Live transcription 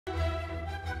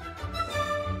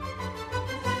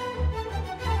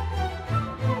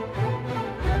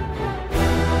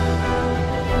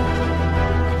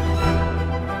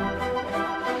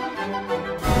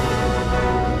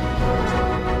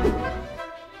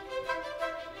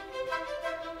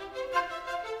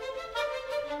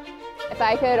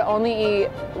I could only eat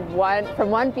from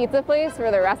one pizza place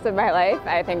for the rest of my life,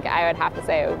 I think I would have to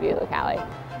say it would be Lucali.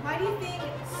 Why do you think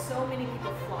so many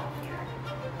people flock here?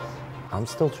 I'm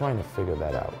still trying to figure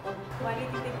that out. Why do you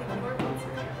think they pick your pizza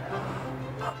here?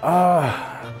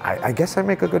 I guess I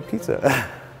make a good pizza.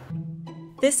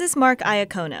 This is Mark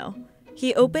Iacono.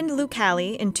 He opened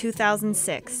Lucali in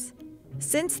 2006.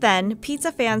 Since then,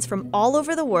 pizza fans from all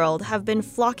over the world have been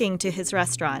flocking to his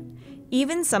restaurant,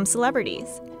 even some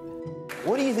celebrities.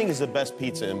 What do you think is the best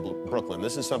pizza in Brooklyn?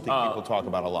 This is something people talk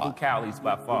about a lot. Lucali's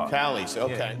by far. Lucali's,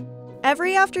 okay. Yeah.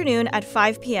 Every afternoon at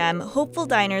 5 p.m., hopeful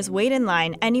diners wait in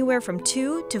line anywhere from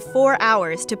 2 to 4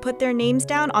 hours to put their names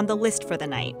down on the list for the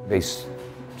night. They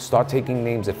start taking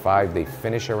names at 5, they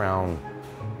finish around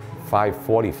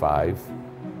 5:45,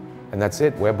 and that's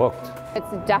it, we're booked.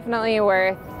 It's definitely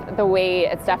worth the wait.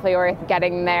 It's definitely worth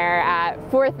getting there at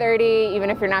 4:30, even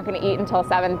if you're not going to eat until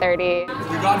 7:30.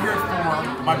 We got here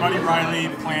at 4. My buddy Riley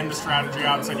planned the strategy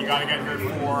out, said you got to get here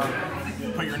at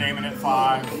 4, put your name in at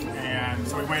 5, and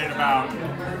so we waited about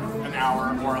an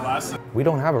hour more or less. We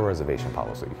don't have a reservation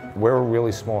policy. We're a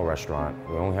really small restaurant.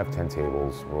 We only have 10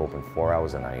 tables. We're open 4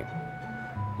 hours a night.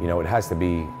 You know, it has to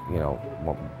be, you know,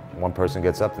 one person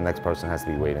gets up, the next person has to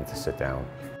be waiting to sit down.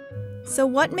 So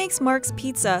what makes Mark's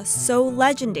Pizza so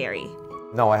legendary?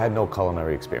 No, I had no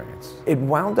culinary experience. It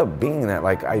wound up being that,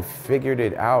 like, I figured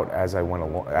it out as I went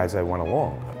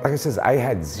along. Like I said, I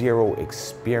had zero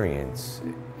experience.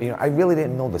 You know, I really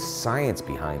didn't know the science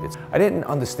behind it. I didn't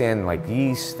understand, like,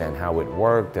 yeast and how it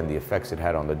worked and the effects it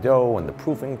had on the dough and the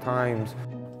proofing times.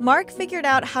 Mark figured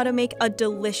out how to make a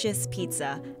delicious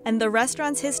pizza, and the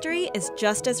restaurant's history is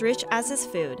just as rich as his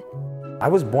food. I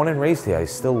was born and raised here. I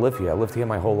still live here. I lived here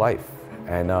my whole life.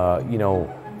 And, you know,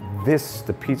 the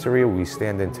pizzeria we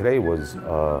stand in today was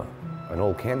an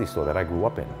old candy store that I grew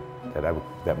up in,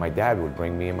 that my dad would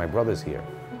bring me and my brothers here,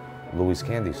 Louis'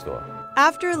 Candy Store.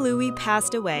 After Louis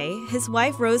passed away, his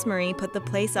wife Rosemary put the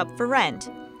place up for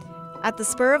rent. At the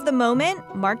spur of the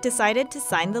moment, Mark decided to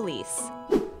sign the lease.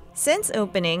 Since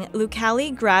opening,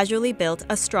 Lucali gradually built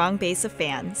a strong base of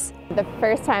fans. The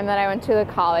first time that I went to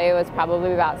Lucali was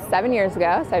probably about 7 years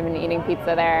ago, so I've been eating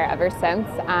pizza there ever since.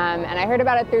 And I heard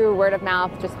about it through word of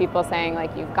mouth, just people saying,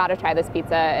 like, you've got to try this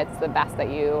pizza, it's the best that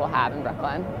you will have in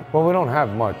Brooklyn. Well, we don't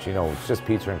have much, you know, it's just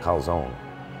pizza and calzone.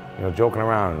 You know, joking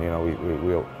around, you know,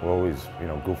 we're always, you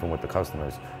know, goofing with the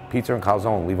customers. Pizza and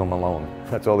calzone, leave him alone.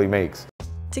 That's all he makes.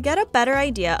 To get a better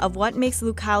idea of what makes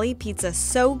Lucali pizza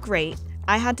so great,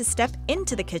 I had to step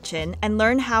into the kitchen and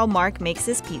learn how Mark makes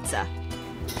his pizza.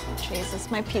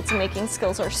 Jesus, my pizza making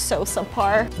skills are so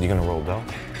subpar. You gonna roll dough?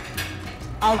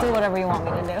 I'll do whatever you want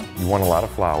me to do. You want a lot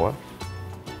of flour,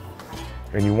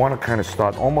 and you want to kind of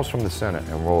start almost from the center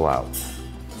and roll out.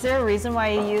 Is there a reason why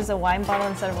you use a wine bottle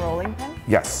instead of a rolling pin?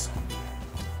 Yes,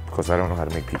 because I don't know how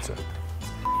to make pizza.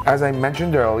 As I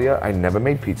mentioned earlier, I never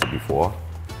made pizza before,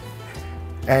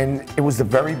 and it was the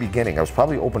very beginning. I was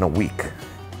probably open a week.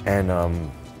 And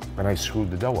I screwed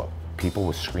the dough up. People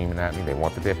were screaming at me, they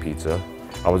wanted their pizza.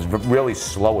 I was really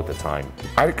slow at the time.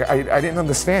 I didn't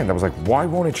understand. I was like, why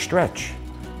won't it stretch?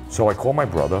 So I called my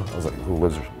brother, I was like, who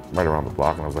lives right around the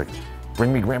block, and I was like,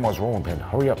 bring me grandma's rolling pin,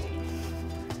 hurry up.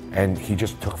 And he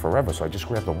just took forever, so I just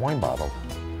grabbed a wine bottle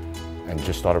and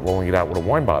just started rolling it out with a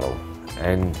wine bottle.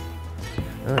 And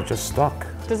it just stuck.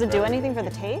 Does it do anything for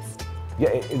the taste?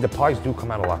 Yeah, the pies do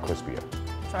come out a lot crispier.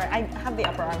 Sorry, I have the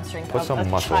upper arm strength Put of some a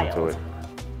muscle child. into it.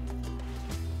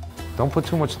 Don't put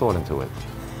too much thought into it.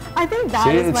 I think that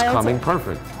See, is it's my coming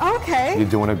perfect. Okay. You're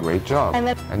doing a great job.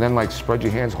 And then like spread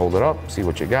your hands, hold it up, see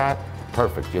what you got.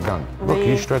 Perfect, you're done. Look,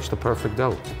 you stretched the perfect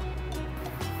dough.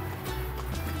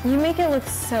 You make it look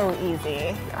so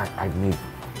easy. I've made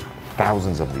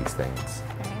thousands of these things.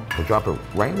 Okay. So drop it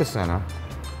right in the center.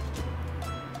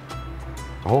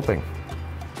 The whole thing.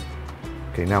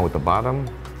 Okay, now with the bottom,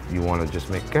 you want to just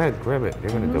make, go ahead, grab it.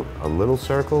 You're going to do a little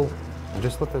circle and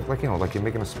just let it, like, you know, like you're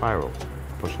making a spiral.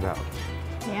 Push it out.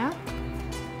 Yeah?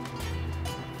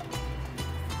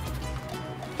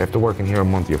 After working here a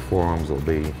month, your forearms will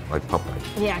be like Popeye.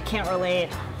 Yeah, I can't relate.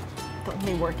 The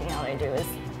only working out I do is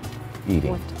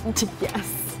eating.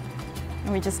 Yes.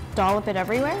 And we just dollop it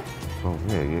everywhere? Oh,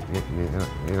 yeah,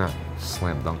 you're not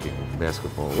slam dunking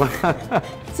basketball.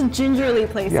 It's a gingerly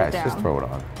place it down. Yeah, just throw it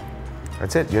on.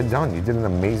 That's it, you're done. You did an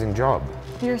amazing job.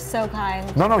 You're so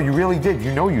kind. No, you really did.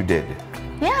 You know you did.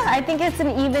 Yeah, I think it's an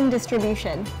even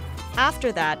distribution.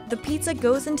 After that, the pizza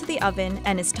goes into the oven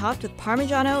and is topped with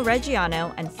Parmigiano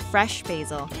Reggiano and fresh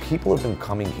basil. People have been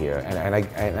coming here, and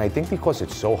I think because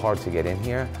it's so hard to get in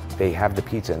here, they have the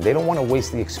pizza, and they don't want to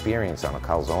waste the experience on a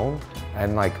calzone,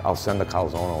 and like, I'll send the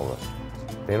calzone over.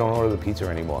 They don't order the pizza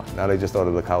anymore. Now they just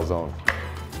order the calzone.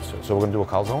 So we're gonna do a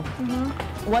calzone?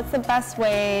 What's the best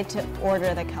way to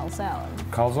order the calzone?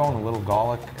 Calzone, a little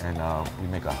garlic, and we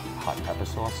make a hot pepper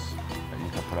sauce that you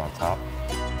can put on top.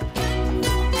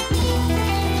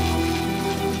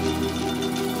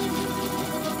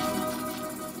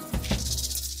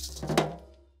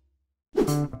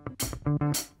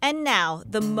 And now,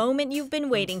 the moment you've been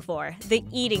waiting for, the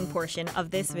eating portion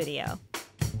of this video.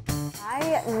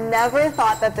 I never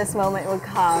thought that this moment would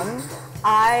come.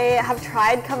 I have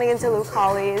tried coming into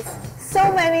Lucali's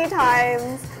so many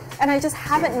times, and I just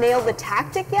haven't nailed the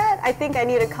tactic yet. I think I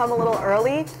need to come a little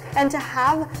early, and to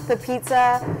have the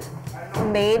pizza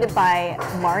made by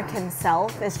Mark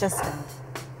himself is just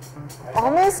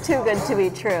almost too good to be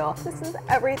true. This is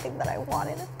everything that I want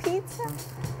in a pizza.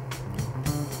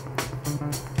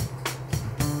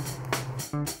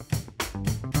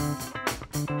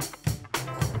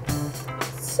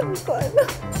 So good.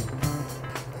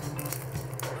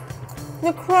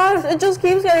 The crust, it just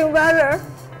keeps getting better.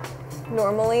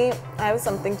 Normally, I have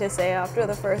something to say after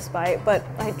the first bite, but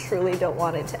I truly don't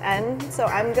want it to end, so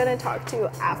I'm gonna talk to you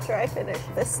after I finish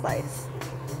this slice.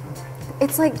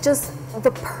 It's like just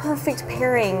the perfect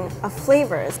pairing of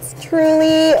flavors. It's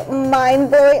truly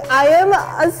mind-blowing. I am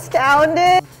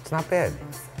astounded. It's not bad.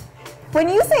 When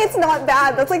you say it's not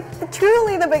bad, that's like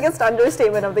truly the biggest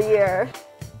understatement of the year.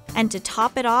 And to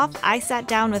top it off, I sat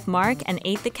down with Mark and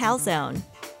ate the calzone.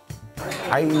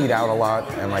 I eat out a lot,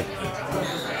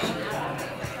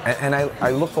 and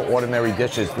I look for ordinary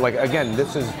dishes. Like, again,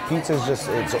 pizza's just,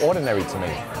 it's ordinary to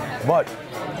me. But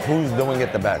who's doing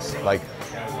it the best? Like,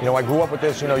 you know, I grew up with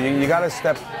this, you know, you gotta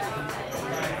step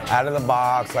out of the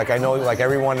box. Like, I know, like,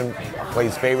 everyone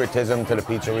plays favoritism to the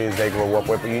pizzerias they grew up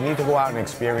with, but you need to go out and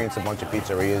experience a bunch of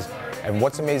pizzerias. And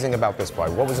what's amazing about this pie?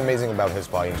 What was amazing about his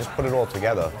pie? And just put it all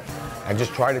together and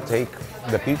just try to take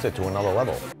the pizza to another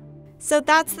level. So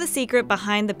that's the secret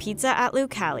behind the pizza at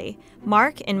Lucali.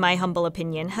 Mark, in my humble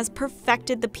opinion, has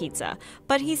perfected the pizza,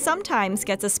 but he sometimes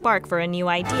gets a spark for a new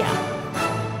idea.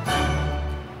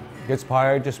 This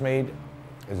pie I just made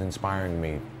is inspiring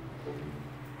me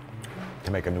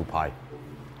to make a new pie.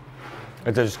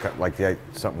 It's just like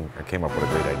something, I came up with a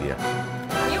great idea.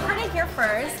 You heard it here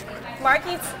first. Mark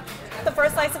eats the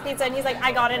first slice of pizza and he's like,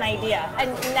 I got an idea. And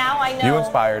now I know. You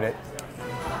inspired it.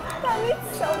 That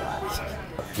means so much.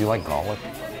 Do you like garlic?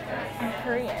 I'm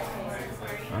Korean.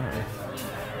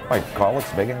 Like,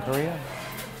 garlic's big in Korea?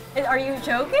 Are you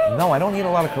joking? No, I don't eat a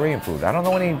lot of Korean food. I don't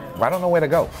know where to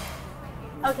go.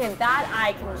 Okay, that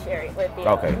I can share with you.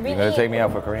 Okay, you gonna take me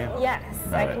out for Korean? Yes,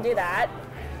 I can do that.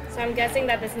 So I'm guessing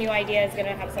that this new idea is going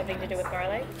to have something to do with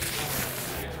garlic?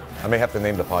 I may have to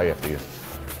name the pie after you.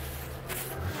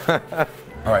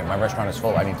 All right, my restaurant is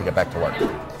full. I need to get back to work.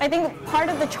 I think part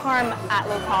of the charm at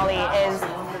Lucali is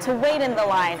to wait in the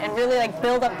line and really like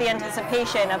build up the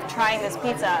anticipation of trying this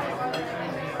pizza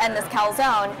and this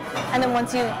calzone, and then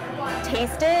once you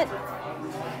taste it,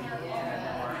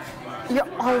 you're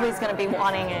always going to be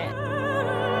wanting it.